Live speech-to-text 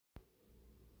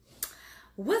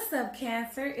What's up,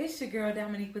 Cancer? It's your girl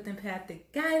Dominique with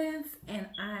Empathic Guidance, and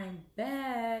I'm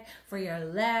back for your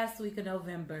last week of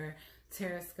November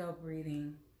Teroscope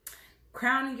reading.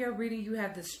 Crowning your reading, you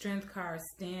have the Strength card,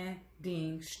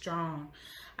 standing strong.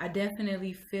 I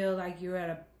definitely feel like you're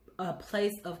at a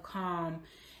place of calm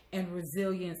and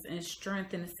resilience and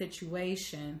strength in the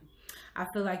situation. I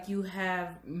feel like you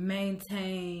have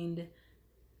maintained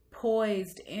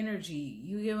poised energy.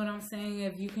 You get what I'm saying?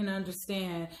 If you can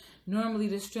understand, normally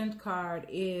the Strength card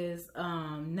is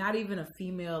not even a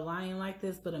female lion like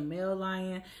this, but a male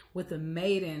lion with a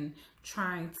maiden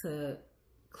trying to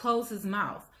close his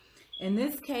mouth. In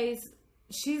this case,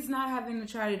 she's not having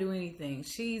to try to do anything.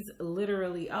 She's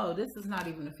literally, oh, this is not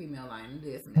even a female lion, it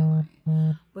is a male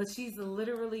lion, but she's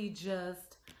literally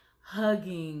just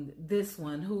hugging this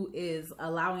one who is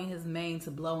allowing his mane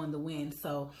to blow in the wind.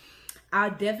 So I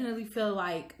definitely feel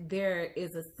like there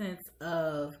is a sense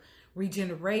of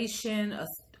regeneration,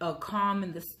 a calm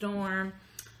in the storm.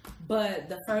 But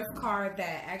the first card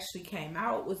that actually came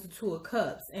out was the Two of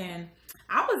Cups. And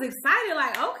I was excited,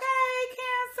 like, okay,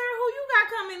 Cancer, who you got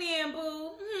coming in,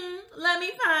 boo? Let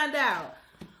me find out.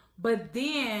 But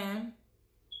then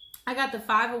I got the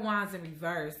Five of Wands in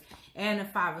reverse and the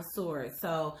Five of Swords.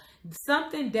 So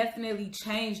something definitely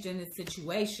changed in this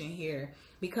situation here,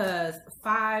 because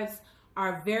fives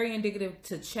are very indicative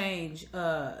to change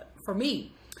for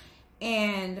me.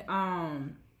 And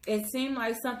it seemed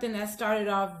like something that started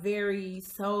off very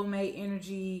soulmate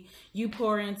energy. You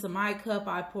pour into my cup,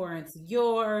 I pour into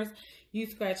yours. You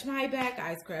scratch my back,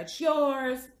 I scratch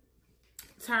yours.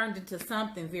 Turned into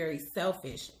something very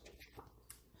selfish,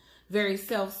 very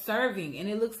self-serving. And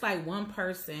it looks like one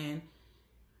person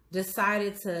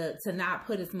decided to not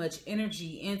put as much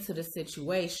energy into the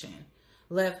situation.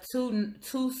 Left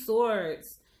two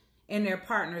swords in their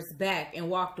partner's back and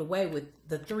walked away with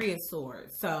the Three of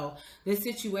Swords. So this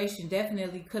situation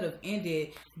definitely could have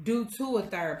ended due to a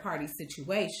third party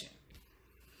situation.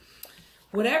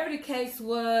 Whatever the case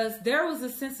was, there was a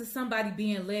sense of somebody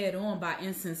being led on by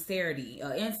insincerity,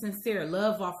 an insincere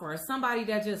love offer, or somebody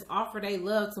that just offered a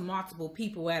love to multiple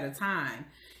people at a time,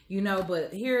 you know.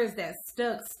 But here is that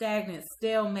stuck, stagnant,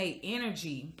 stalemate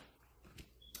energy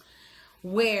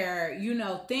where, you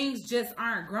know, things just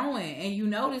aren't growing, and you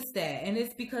notice that. And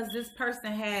it's because this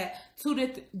person had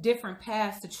two different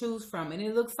paths to choose from, and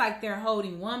it looks like they're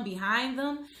holding one behind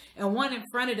them and one in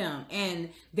front of them, and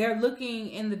they're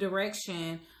looking in the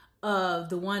direction of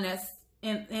the one that's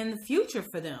in the future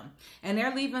for them, and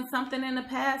they're leaving something in the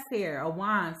past here, a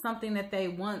wand, something that they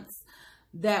once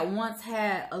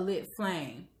had a lit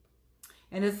flame.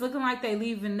 And it's looking like they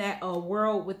leaving that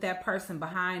world with that person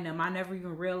behind them. I never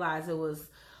even realized it was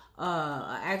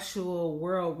an actual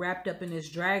world wrapped up in this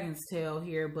dragon's tail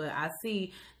here. But I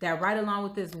see that right along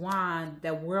with this wand,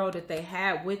 that world that they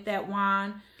had with that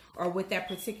wand, or with that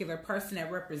particular person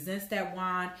that represents that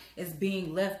wand, is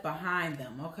being left behind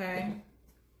them, okay?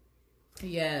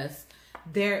 Yes,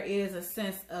 there is a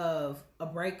sense of a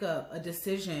breakup, a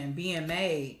decision being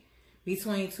made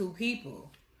between two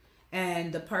people.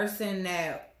 And the person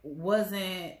that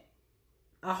wasn't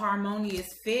a harmonious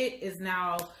fit is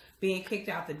now being kicked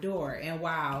out the door. And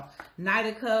wow, Knight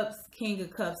of Cups, King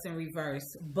of Cups in reverse.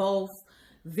 Both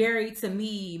very, to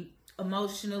me,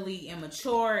 emotionally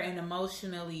immature and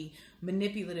emotionally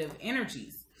manipulative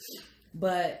energies.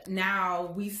 But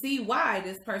now we see why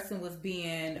this person was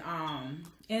being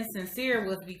insincere,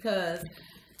 was because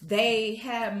they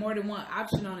had more than one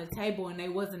option on the table, and they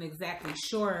wasn't exactly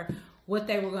sure what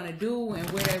they were going to do and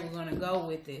where they were going to go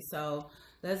with it. So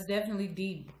let's definitely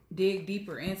dig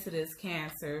deeper into this,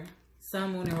 Cancer,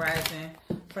 Sun, Moon, and Rising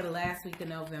for the last week of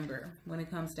November when it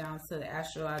comes down to the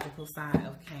astrological sign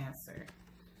of Cancer.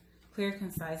 Clear,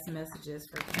 concise messages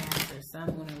for Cancer,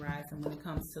 Sun, Moon, and Rising when it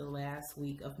comes to the last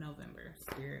week of November,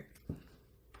 Spirit.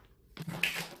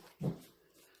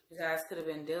 You guys could have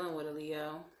been dealing with a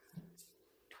Leo.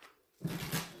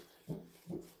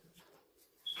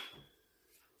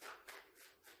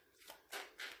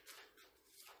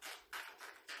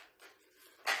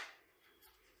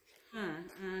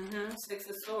 Six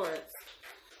of Swords.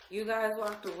 You guys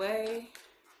walked away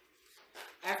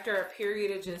after a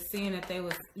period of just seeing that they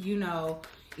was, you know,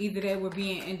 either they were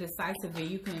being indecisive, and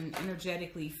you can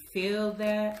energetically feel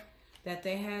that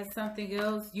they had something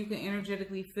else. You can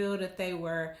energetically feel that they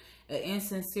were an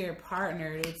insincere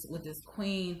partner. It's with this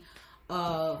Queen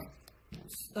of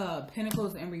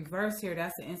Pentacles in reverse here.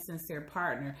 That's an insincere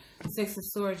partner. Six of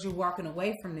Swords, you're walking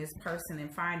away from this person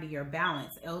and finding your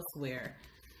balance elsewhere.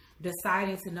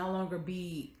 Deciding to no longer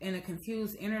be in a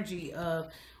confused energy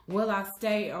of, will I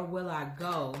stay or will I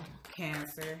go,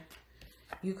 Cancer?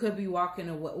 You could be walking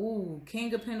away. Ooh,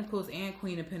 King of Pentacles and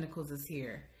Queen of Pentacles is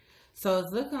here. So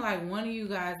it's looking like one of you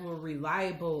guys were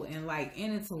reliable and like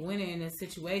in it to win it in this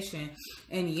situation.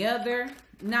 And the other,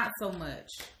 not so much.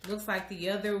 Looks like the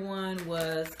other one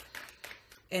was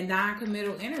a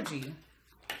non-committal energy.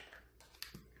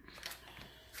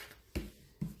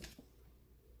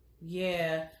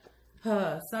 Yeah.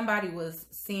 Somebody was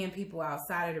seeing people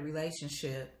outside of the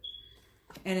relationship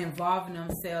and involving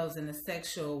themselves in a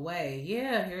sexual way.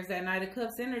 Yeah, here's that Knight of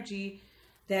Cups energy.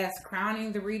 That's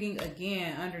crowning the reading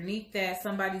again. Underneath that,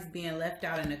 somebody's being left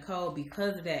out in the cold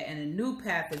because of that, and a new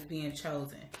path is being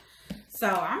chosen. So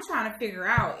I'm trying to figure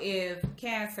out if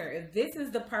Cancer, if this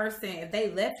is the person, if they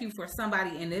left you for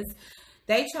somebody and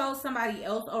they chose somebody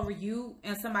else over you,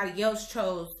 and somebody else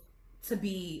chose to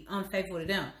be unfaithful to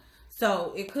them.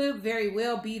 So it could very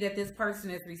well be that this person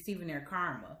is receiving their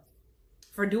karma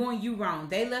for doing you wrong.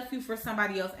 They left you for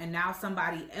somebody else, and now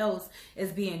somebody else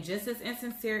is being just as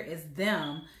insincere as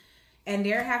them, and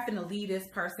they're having to leave this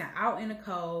person out in the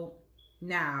cold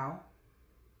now,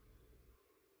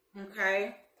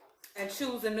 okay, and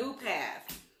choose a new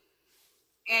path.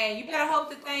 And you better hope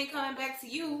that they ain't coming back to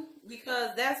you,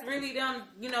 because that's really them,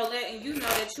 you know, letting you know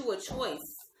that you a choice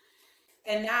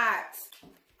and not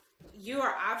your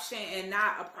option and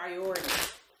not a priority.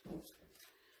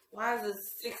 Why is the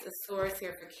Six of Swords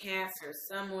here for Cancer,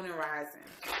 Sun, Moon, and Rising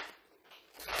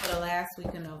for the last week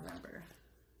of November?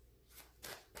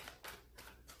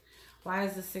 Why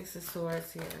is the Six of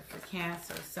Swords here for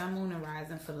Cancer, Sun, Moon, and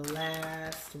Rising for the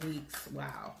last weeks?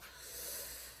 Wow.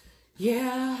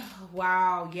 Yeah.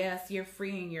 Wow. Yes, you're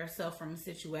freeing yourself from a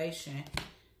situation.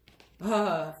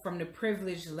 From the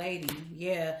privileged lady.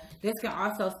 Yeah. This can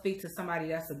also speak to somebody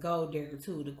that's a gold digger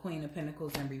too. The Queen of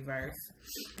Pentacles in reverse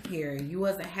here. You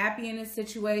wasn't happy in this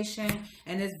situation,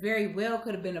 and this very well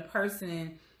could have been a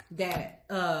person that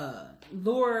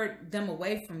lured them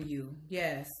away from you.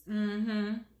 Yes.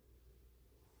 And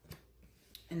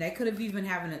they could have even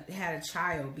had a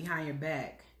child behind your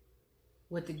back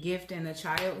with the gift and the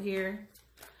child here.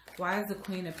 Why is the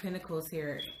Queen of Pentacles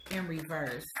here in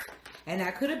reverse? And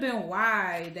that could have been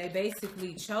why they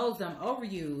basically chose them over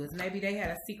you, is maybe they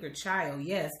had a secret child.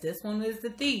 Yes, this one is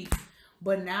the thief,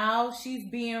 but now she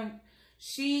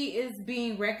is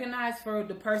being recognized for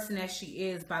the person that she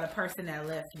is by the person that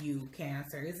left you,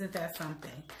 Cancer. Isn't that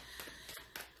something?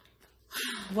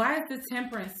 Why is the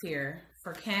Temperance here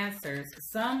for Cancers,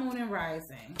 Sun, Moon, and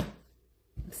Rising?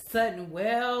 Sudden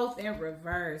wealth in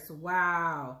reverse.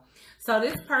 Wow. So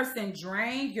this person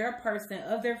drained your person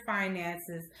of their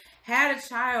finances, had a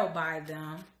child by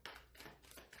them.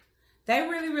 They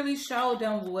really showed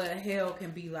them what hell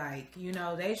can be like. You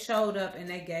know, they showed up and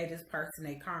they gave this person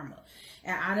a karma.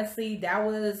 And honestly, that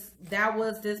was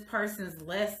this person's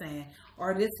lesson,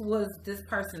 or this was this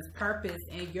person's purpose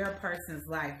in your person's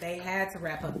life. They had to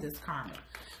wrap up this karma.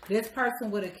 This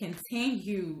person would have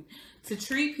continued to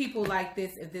treat people like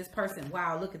this if this person,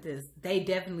 wow, look at this. They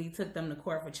definitely took them to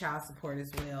court for child support as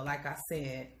well, like I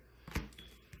said.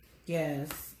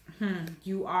 Yes.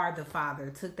 You are the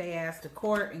father. Took their ass to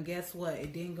court, and guess what?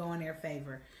 It didn't go in their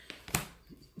favor.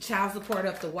 Child support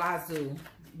up the wazoo.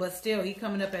 But still, he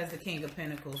coming up as the King of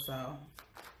Pentacles, so.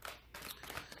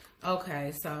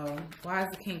 Okay, so why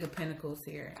is the King of Pentacles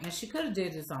here? And she could have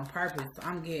did this on purpose.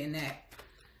 I'm getting that.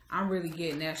 I'm really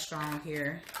getting that strong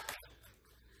here.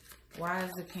 Why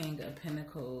is the King of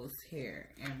Pentacles here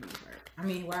in reverse? I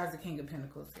mean, why is the King of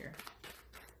Pentacles here?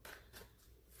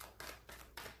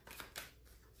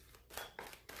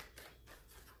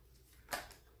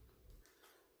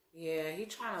 Yeah, he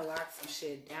trying to lock some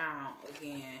shit down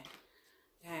again.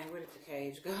 Dang, where did the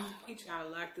cage go? He trying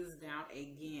to lock this down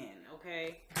again,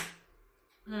 okay?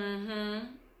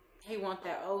 He want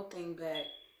that old thing back.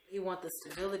 He want the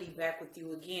stability back with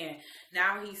you again.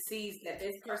 Now he sees that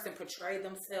this person portrayed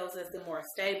themselves as the more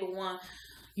stable one.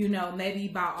 You know, maybe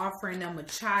by offering them a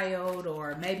child,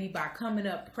 or maybe by coming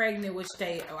up pregnant, which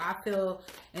I feel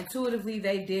intuitively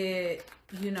they did,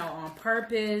 you know, on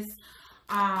purpose.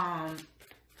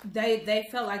 They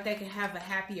felt like they could have a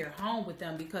happier home with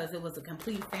them because it was a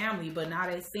complete family, but now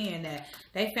they're seeing that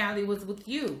their family was with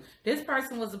you. This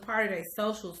person was a part of their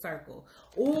social circle.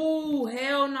 Ooh,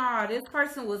 hell no. Nah. This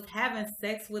person was having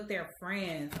sex with their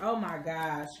friends. Oh my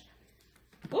gosh.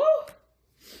 Ooh.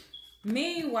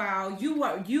 Meanwhile,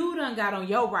 you done got on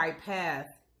your right path,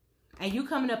 and you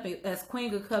coming up as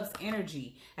Queen of Cups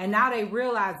energy, and now they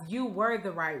realize you were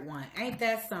the right one. Ain't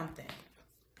that something?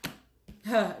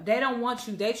 They don't want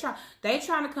you. They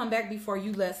trying to come back before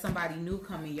you let somebody new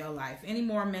come in your life. Any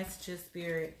more messages,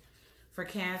 Spirit, for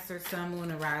Cancer, Sun, Moon,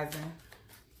 and Rising?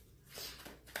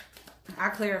 I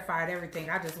clarified everything.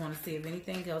 I just want to see if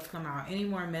anything else come out. Any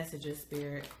more messages,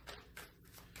 Spirit?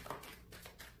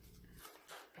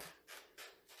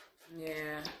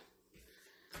 Yeah.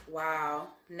 Wow.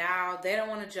 Now they don't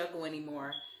want to juggle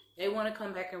anymore. They want to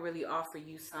come back and really offer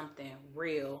you something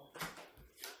real.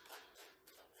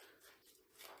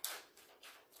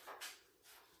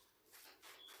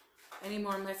 Any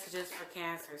more messages for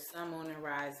Cancer, Sun, Moon, and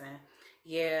Rising?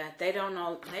 Yeah, they don't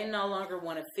know. They no longer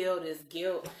want to feel this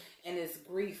guilt and this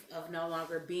grief of no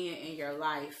longer being in your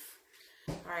life.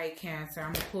 All right, Cancer.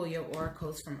 I'm going to pull your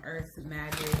oracles from Earth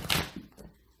Magic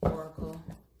Oracle.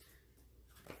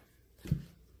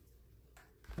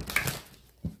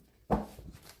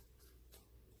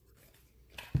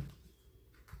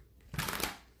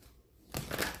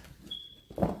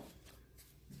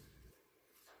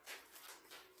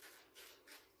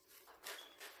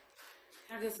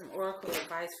 I get some oracle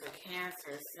advice for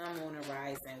Cancer, Sun, Moon, and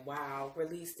Rising. Wow,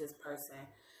 release this person.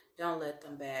 Don't let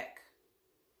them back.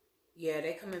 Yeah,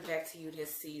 they coming back to you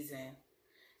this season.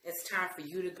 It's time for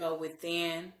you to go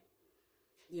within.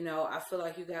 You know, I feel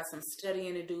like you got some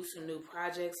studying to do, some new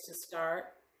projects to start.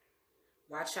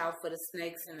 Watch out for the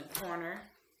snakes in the corner.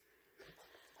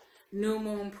 New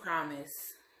moon promise.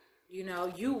 You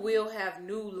know, you will have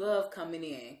new love coming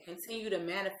in. Continue to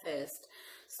manifest.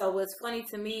 So what's funny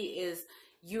to me is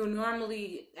you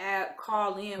normally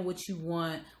call in what you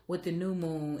want with the new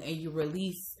moon and you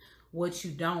release what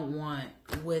you don't want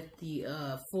with the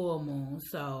full moon.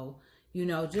 So, you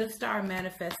know, just start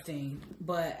manifesting.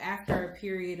 But after a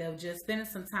period of just spending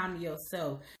some time to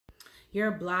yourself,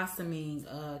 you're blossoming,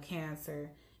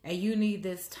 Cancer. And you need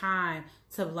this time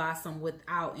to blossom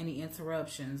without any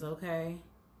interruptions, okay?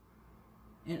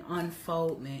 And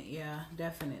unfoldment, yeah,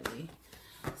 definitely.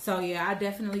 So yeah, I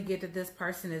definitely get that this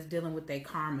person is dealing with their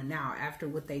karma now after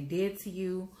what they did to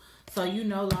you. So you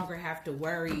no longer have to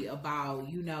worry about,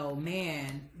 you know,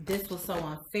 man, this was so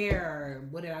unfair, or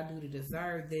what did I do to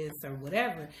deserve this, or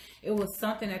whatever. It was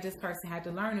something that this person had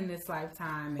to learn in this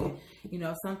lifetime. And, you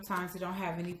know, sometimes it don't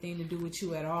have anything to do with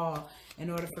you at all. In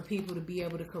order for people to be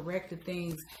able to correct the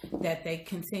things that they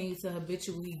continue to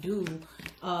habitually do,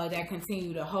 that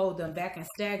continue to hold them back and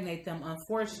stagnate them.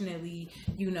 Unfortunately,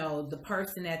 you know, the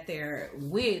person that they're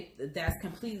with that's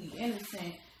completely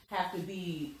innocent have to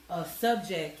be a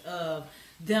subject of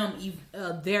them,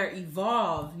 their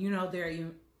evolve, you know,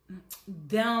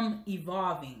 them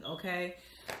evolving, okay?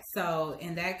 So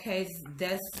in that case,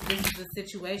 this is a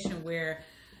situation where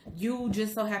you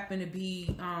just so happen to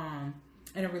be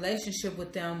in a relationship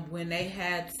with them when they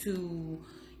had to,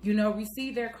 you know,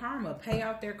 receive their karma, pay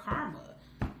out their karma,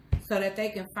 so that they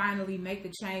can finally make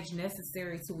the change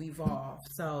necessary to evolve.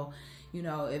 So, you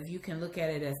know, if you can look at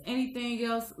it as anything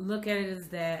else, look at it as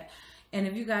that. And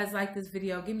if you guys like this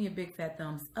video, give me a big fat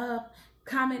thumbs up,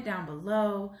 comment down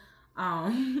below,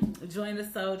 join the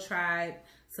Soul Tribe,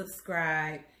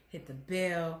 subscribe, hit the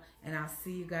bell, and I'll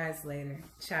see you guys later.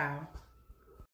 Ciao.